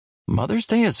Mother's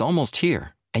Day is almost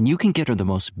here, and you can get her the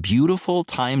most beautiful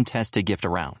time-tested gift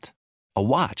around. A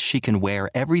watch she can wear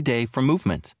every day from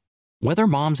Movement. Whether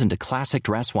mom's into classic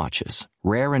dress watches,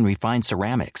 rare and refined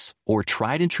ceramics, or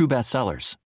tried-and-true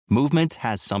bestsellers, Movement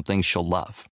has something she'll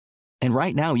love. And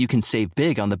right now, you can save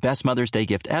big on the best Mother's Day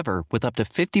gift ever with up to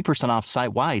 50% off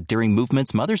site-wide during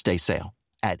Movement's Mother's Day sale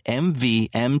at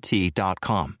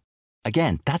MVMT.com.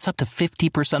 Again, that's up to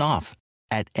 50% off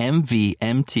at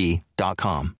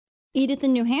MVMT.com. Edith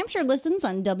in New Hampshire listens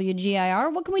on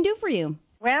WGIR. What can we do for you?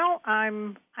 Well,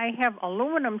 I have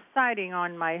aluminum siding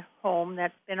on my home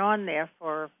that's been on there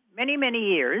for many,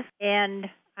 many years, and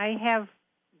I have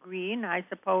green. I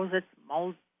suppose it's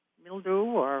mildew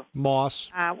or moss.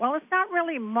 Well, it's not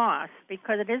really moss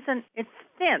because it isn't. It's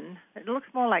thin. It looks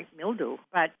more like mildew,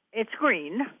 but it's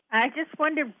green. I just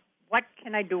wonder, what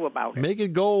can I do about it? Make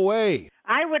it go away.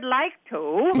 I would like to.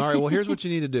 All right, well, here's what you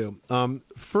need to do.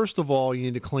 First of all, you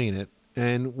need to clean it.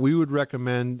 And we would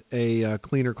recommend a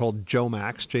cleaner called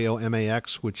Jomax,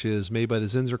 Jomax, which is made by the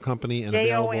Zinsser Company and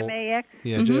available. Jomax?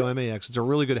 Yeah, Jomax. It's a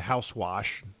really good house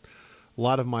wash. A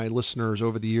lot of my listeners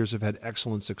over the years have had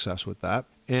excellent success with that.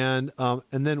 And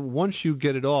then once you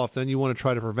get it off, then you want to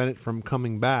try to prevent it from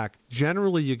coming back.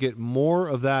 Generally, you get more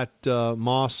of that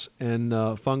moss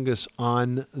and fungus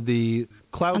on the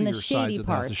cloudier sides of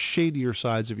the house, the shadier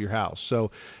sides of your house. So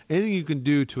anything you can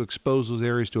do to expose those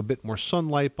areas to a bit more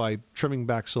sunlight by trimming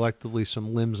back selectively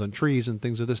some limbs on trees and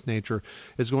things of this nature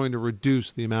is going to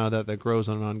reduce the amount of that grows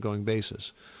on an ongoing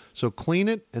basis. So clean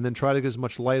it and then try to get as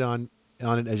much light on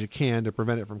it as you can to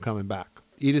prevent it from coming back.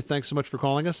 Edith, thanks so much for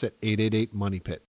calling us at 888-MONEY-PIT.